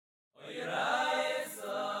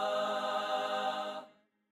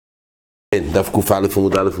דף קוף א'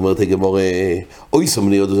 עמוד א' אומרת הגמור אוי סום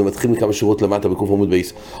בני יודם, זה מתחיל מכמה שורות למטה בקוף עמוד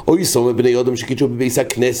בייס. אוי סום בני יודם שקידשו בבייס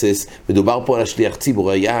הכנסס, מדובר פה על השליח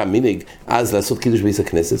ציבור, היה מנהג אז לעשות קידוש בבייס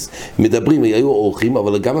הכנסס. מדברים, היו אורחים,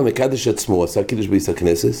 אבל גם המקדש עצמו עשה קידוש בבייס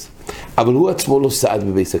הכנסס, אבל הוא עצמו לא סעד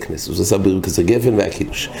בבייס הכנסס, הוא עשה ברכס הגפן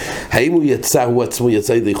והקידוש. האם הוא יצא, הוא עצמו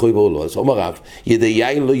יצא ידי חוי או לא? אז אומר רב, ידי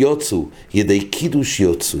יין לא יוצאו, ידי קידוש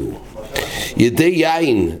יוצאו. ידי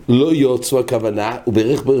יין לא יוצאו הכוונה, הוא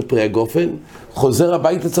ברך פרי הגופן, חוזר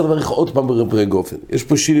הביתה צריך לברך עוד פעם פרי הגופן. יש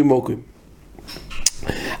פה שירים מוקים.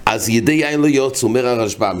 אז ידי יין לא יוצאו, אומר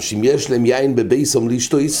הרשב"ם, שאם יש להם יין בבייסום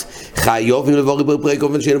לישטויס, חייבים לברך פרי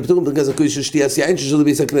הגופן שאינם פטורים דרגה זכוי של שתיית יין ששתו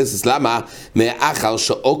בבייס הכנסס. למה? מאחר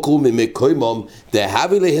שאוקרו ממקוימום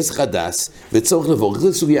דהבי להס חדס וצורך לברך.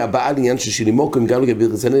 זו סוגיה הבאה על עניין של שירים מוקים, גם לגבי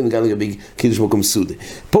ברכס הננים, גם לגבי קידוש מוקם סודי.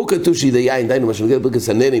 פה כתוב שידי יין, דיינו מה שנוגע לברכס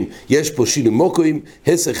הננים, יש פה שירים מוקים,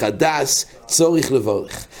 הסר חדס, צורך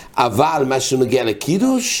לברך. אבל מה שנוגע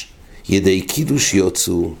לקידוש, ידי קידוש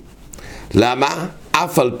יוצאו. למה?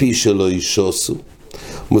 אף על פי שלא ישוסו.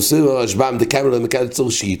 מוסר הרשב"ם, דקיים לא מקד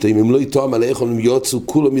צור שיטו, אם הם לא יתואם עליך, הם יוצאו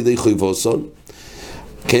כולם ידי חויבוסון.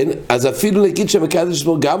 כן? אז אפילו נגיד שהמקדש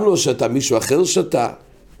עצמו גם לא שתה, מישהו אחר שתה.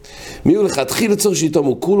 מי הוא לכתחיל לצור שיטו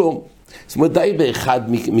הוא כולם? זאת אומרת, די באחד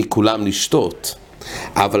מכולם לשתות.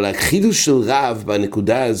 אבל החידוש של רב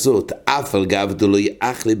בנקודה הזאת, אף על גב דלא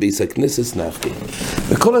יאך לבייס הכנסס נפקא.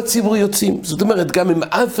 וכל הציבור יוצאים. זאת אומרת, גם אם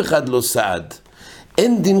אף אחד לא סעד,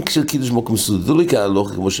 אין דין של קידוש מוקם סודה, זה לא יקרה הלוך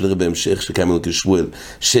כמו שנראה בהמשך שקיים לנו כשמואל,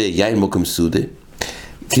 שיין מוקם סודה,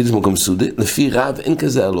 קידוש מוקם סודה, לפי רב אין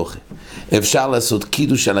כזה הלוך. אפשר לעשות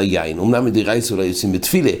קידוש על היין, אמנם מדרייס אולי יוצאים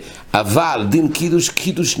בתפילה, אבל דין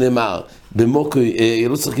קידוש נאמר,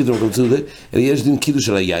 לא צריך קידוש מוקם סודה, אלא יש דין קידוש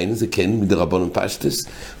על היין, זה כן, מדרבנן פשטס,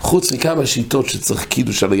 חוץ מכמה שיטות שצריך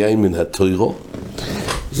קידוש על היין מן התוירו,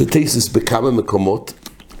 זה תייסס בכמה מקומות,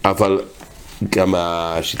 אבל גם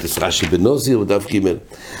השיטס רש"י בנוזיר ודף ג'.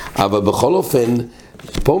 אבל בכל אופן,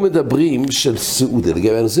 פה מדברים של סעודה,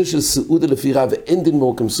 לגבי הנושא של סעודה לפי רב, אין דין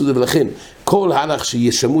מוקם סעודה, ולכן כל הנח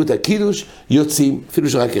שישמו את הקידוש יוצאים, אפילו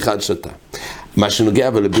שרק אחד שתה. מה שנוגע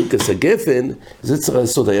אבל לברכס הגפן, זה צריך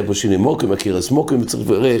לעשות, היה פה שיני מוקם, הקירס מוקם, וצריך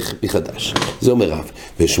לברך מחדש. זה אומר רב.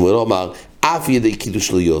 ושמואל אמר, אף ידי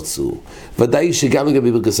קידוש לא יוצאו. ודאי שגם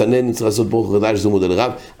לגבי ברכס הננים צריך לעשות ברוך חדש, זה מודל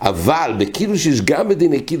רב, אבל בקידוש יש גם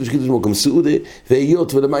בדיני קידוש מוקם סעודה,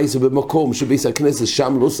 והיות ולמעשה במקום שבייס הכנסס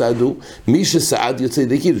שם לא סעדו, מי שסעד יוצא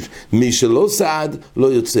ידי קידוש. מי שלא סעד לא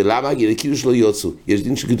יוצא. למה? ידי קידוש לא יוצאו. יש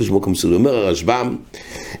דין של קידוש מוקם סעודה. אומר הרשב"ם,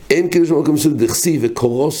 אין קידוש מוקם סעודה דכסי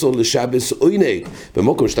וקורוסו לשבס עונג.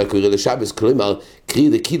 במקום שאתה קורא לשבס, כלומר, קריא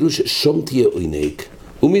לקידוש שום תהיה עונג.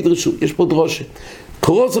 ומדרשו, יש פה דרושה.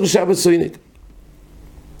 קורוסו לשבס עונג.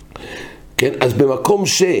 כן, אז במקום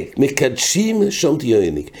שמקדשים שום תהיה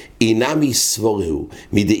עונג, אינם יסבורהו,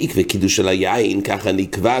 מדעיק וקידוש על היין, ככה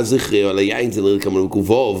נקבע זכרי על היין, זה נראה כמה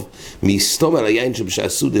מקובוב, מסתום על היין שבשעה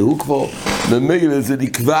סעודה הוא כבר, ממילא זה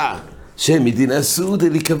נקבע, שמדינה סעודה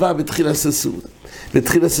נקבע בתחילה סעודה.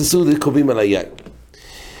 בתחילה סעודה קובעים על היין.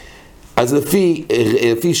 אז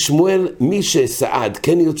לפי שמואל, מי שסעד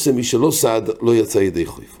כן יוצא, מי שלא סעד לא יצא ידי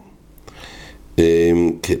חויב.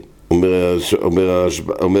 כן,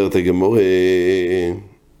 אומרת הגמור,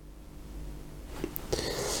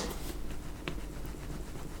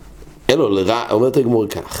 אלו לרב, אומרת הגמור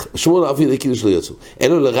כך, שמואל אף ידי קידוש לא יצאו,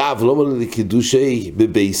 אלו לרב לא מלא לקידושי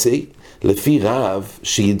בבייסי, לפי רב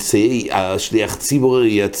שיצאי השליח ציבור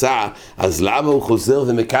יצא, אז למה הוא חוזר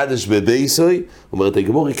ומקדש בבייסוי? אומרת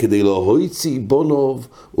הגמור, כדי לא הויצי בונוב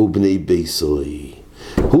ובני בייסוי.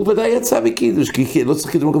 הוא ודאי יצא בקידוש, כי לא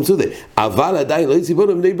צריך קידוש מוקם סעודה, אבל עדיין לא יצא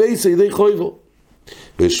בונוב ובני בייסוי ידי חויבו.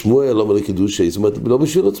 ושמואל לא מלא קידוש, זאת אומרת, לא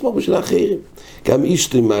בשביל עצמו, בשביל האחרים. גם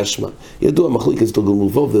אשתי משמע. ידוע, מחליק את תרגול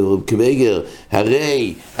מובוב וכבגר,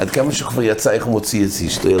 הרי עד כמה שכבר יצא, איך הוא מוציא את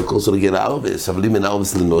אשתו, על קורסו לגיע לארבס, אבל אם אין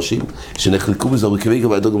ארבס לנושים, שנחלקו בזה וכבגר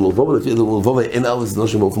והתרגול מובוב, לפי התרגול מובוב אין ארבס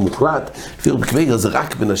לנושים באופן מוחלט, לפי כבגר זה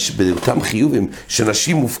רק באותם חיובים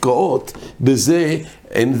שנשים מופקעות, בזה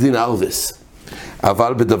אין דין ארבס.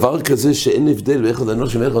 אבל בדבר כזה שאין הבדל באחד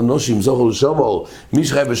הנושים ואחד הנושים, זוכר ושומר, מי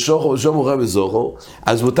שחי בשוכר ושומר חי בזוכר,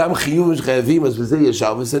 אז באותם חיובים שחייבים, אז בזה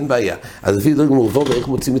ישר ואין בעיה. אז לפי דרגל מורבוב, איך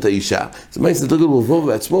מוצאים את האישה? אז למעשה דרגל מורבוב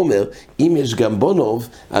בעצמו אומר, אם יש גם בונוב,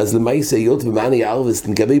 אז למעשה היות ומעני ארבס,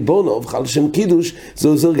 לגבי בונוב, חל שם קידוש, זה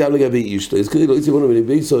עוזר גם לגבי אישתו. אז כדי לא יצא בונוב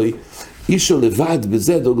ולבי סוי, אישו לבד,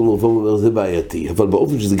 בזה דרגל מורבוב אומר, זה בעייתי. אבל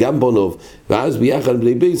באופן שזה גם בונוב, ואז ביחד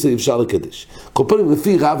בלי בייסוי אפשר לקדש. כל פעמים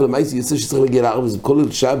לפי רב למעשה יוצא שצריך להגיע לארבס, כל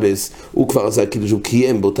שבס, הוא כבר עשה קידוש, הוא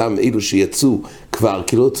קיים באותם אלו שיצאו כבר,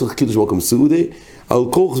 כי לא צריך קידוש מוקם סעודה, על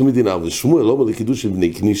כורחס מדינה, ושמואל לא אומר לקידוש של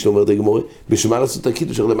בני כניש, אומרת הגמורה, בשביל מה לעשות את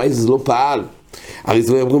הקידוש, הרי למעשה זה לא פעל, הרי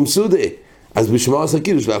זה לא היה מוקם סעודה, אז בשביל מה עשה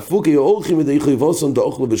קידוש? להפוק היו אורחים מדי חויבוסון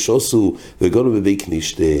דאוכלו ושוסו וגולו בבי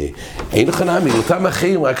כנישתה. אין לך נעמי, אותם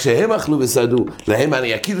אחרים, רק שהם אכלו וסעדו, להם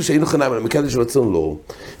אני הקידוש אין לך נעמי, מקדש רצון לא.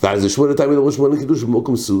 ואז שמואל תמיד אמרו שמואל קידוש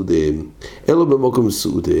במוקם סעודה, אלו במוקם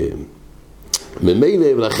סעודה. ממילא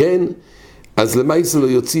ולכן, אז למעשה לא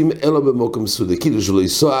יוצאים אלו במוקם סעודה. קידוש לא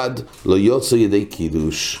יסועד, לא יוצא ידי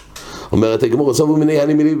קידוש. אומרת הגמרא, סובו מיני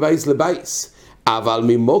אני מילי בייס לבייס. אבל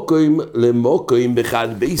ממוקוים למוקוים בחד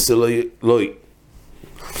בייס לא.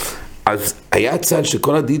 אז היה צד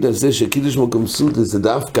שכל הדין הזה שקידוש מוקם סעודה זה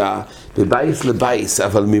דווקא בבייס לבייס,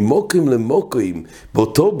 אבל ממוקוים למוקוים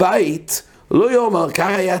באותו בית לא יאמר, כך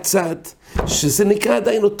היה צד שזה נקרא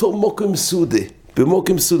עדיין אותו מוקם סעודה.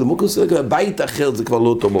 במוקם סעודה, מוקם סעודה בית אחר זה כבר לא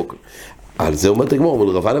אותו מוקם. על זה אומרת הגמרא, אבל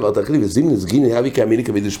רבן עבר תכלי וזימנס גיני אבי כאמיני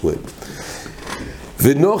כבית שמואל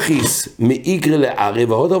ונוחיס מאיגרא לערב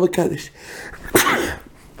והוד הרבה קדש.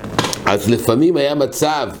 אז לפעמים היה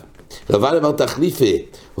מצב, רבן עבר תחליפה,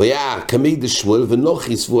 הוא היה כמי שמואל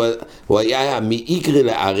ונוחיס, הוא היה מאיגרא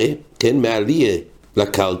לערב, כן, מעליה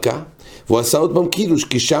לקרקע, והוא עשה עוד פעם קידוש,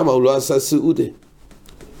 כי שם הוא לא עשה סעודה.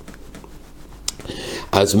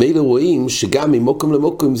 אז מילא רואים שגם ממוקם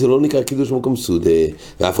למוקם זה לא נקרא קידוש מוקם סעודה,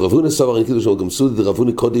 ואף רבונה סובר אין קידוש מוקם סעודה,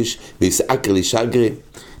 רבונה קודש ויסעקר לשגרה,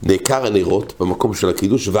 נעקר הנרות במקום של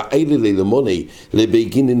הקידוש, ואילה ללמוני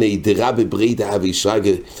לבגיניני דרה בברידה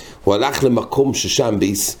וישרגה, הוא הלך למקום ששם,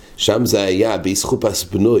 שם זה היה בייס חופס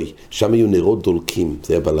בנוי, שם היו נרות דולקים,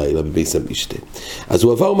 זה היה בלילה בבייס המשתה. אז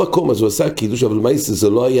הוא עבר מקום, אז הוא עשה קידוש, אבל למעשה זה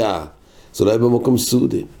לא היה במקום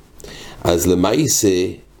סעודה. אז למעשה,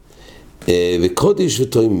 וקודש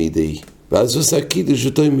ותוים מידי, ואז הוא עשה קידוש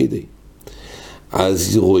ותוים מידי.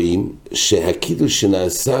 אז רואים שהקידוש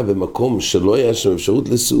שנעשה במקום שלא היה שם אפשרות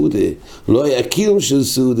לסעודה, לא היה קיום של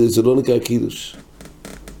סעודה, זה לא נקרא קידוש.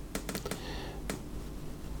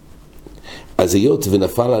 אז היות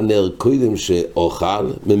ונפל הנר קודם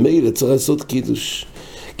שאוכל, ממילא צריך לעשות קידוש.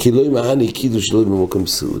 כי לא ימעני קידוש לא במקום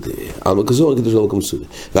סעודה. על מקזור קידוש לא במקום סעודה.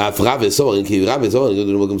 ואף רב וסוברן, כי רב וסוברן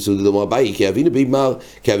קידוש לא במקום סעודה, דומה אביי, כי אבינו בימר,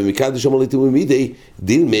 כי אבי מקדש אמר לתאום מידי,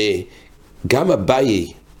 דילמה, גם אביי,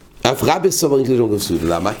 אף רב וסוברן קידוש לא במקום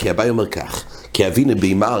סעודה. למה? כי אביי אומר כך, כי אבינו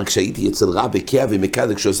בימר, כשהייתי אצל רבי, כי אבי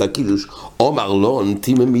מקדש כשעושה קידוש, אומר לו,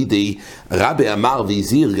 נתימה מידי, רבי אמר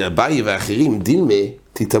והזהיר, אביי ואחרים, דילמה,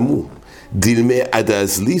 תתאמו. דילמה עד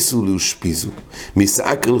הזליסו להושפיזו,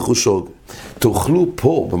 מסעקר לחושog. תאכלו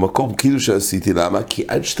פה, במקום קידוש שעשיתי, למה? כי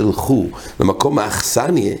עד שתלכו למקום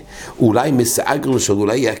האכסניה, אולי מסעקר לחושog,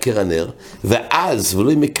 אולי יעקר הנר, ואז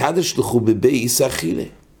ולא מקדש לכו בבייס אכילה.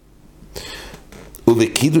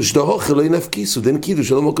 ובקידוש דהוכר לא ינפקיסו, דין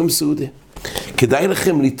קידוש לא מקום סעודה. כדאי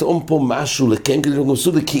לכם לטעום פה משהו, לקיים קידוש מקום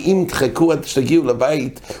סעודה, כי אם תחכו עד שתגיעו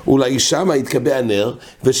לבית, אולי שם יתקבע הנר,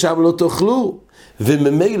 ושם לא תאכלו.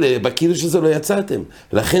 וממילא בקידוש הזה לא יצאתם,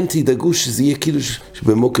 לכן תדאגו שזה יהיה קידוש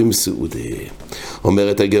במוקם סעודה.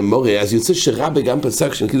 אומרת הגמרא, אז יוצא שרבי גם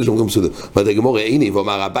פסק של קידוש במוקם סעודה. אומרת הגמרא, הנה,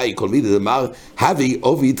 ואומר רבי, כל מידי אמר, הווי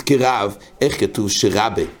עוביד כרב, איך כתוב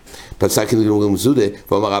שרבי פסק קידוש במוקם סעודה,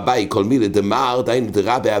 ואומר רבי, כל מידי דמר, דיינו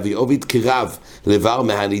דרבי, הווי עוביד כרב, לבר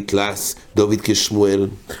מהנתלס, דוד כשמואל.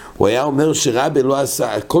 הוא היה אומר שרבי לא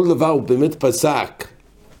עשה, כל דבר הוא באמת פסק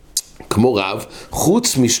כמו רב,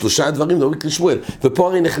 חוץ משלושה דברים דוד כשמואל, ופה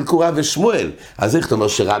הרי נחלקו רב ושמואל, אז איך אתה אומר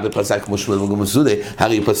שרב פסק כמו שמואל במקום סעודה,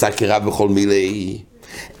 הרי פסק כרב בכל מילי.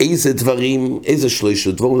 איזה דברים, איזה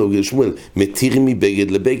שלושה דברים דוד כשמואל, מתירים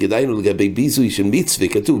מבגד לבגד, היינו לגבי ביזוי של מצווה,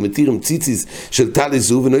 כתוב מתירים ציציס של טלס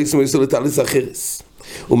זו ונועצים ויסו לטלס אחרס.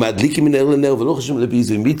 ומהדליקים מנר לנר, ולא חשוב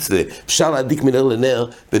לביזוי מצווה, אפשר להדליק מנר לנר,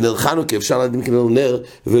 בנר חנוכה אפשר להדליק מנר לנר,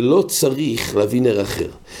 ולא צריך להביא נר אחר.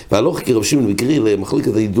 והלוך כרב שמעון וגרי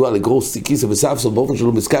למחלקת הידועה לגרור כיסא וספסל באופן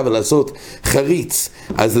שלא מסכוון ולעשות חריץ,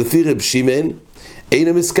 אז לפי רב שמעון אין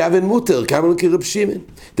המסכוון מותר, כמה לא כרב שמעון.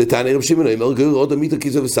 דתניא רב שמעון אומר גרור עוד עמיתו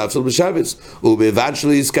כיסא וספסל בשבס, ובלבד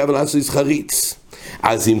שלא יסכוון לעשות חריץ.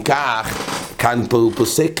 אז אם כך, כאן הוא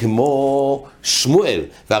פוסק כמו שמואל,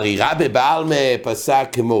 והרי רבי בעלמא פסק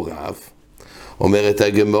כמו רב. אומרת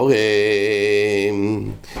הגמרא,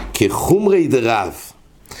 כחומרי דרב,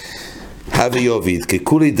 הווי עוביד,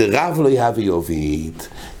 ככולי דרב לא יהווי עוביד.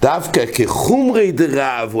 דווקא כחומרי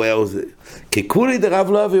דרב הוא היה עוזר, ככולי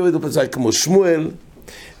דרב לא יהווי עוביד, הוא פסק כמו שמואל.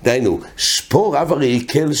 דיינו, פה רב הרי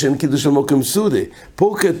עיקל שאין קידוש למוקם סעודה.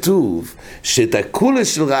 פה כתוב שאת הכולה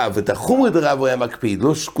של רב ואת החומר דרב הוא היה מקפיד,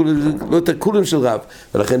 לא את הכולים של רב.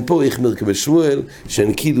 ולכן פה החמיר כמו שמואל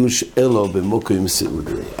שאין קידוש אלו במוקם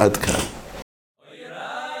סעודה. עד כאן.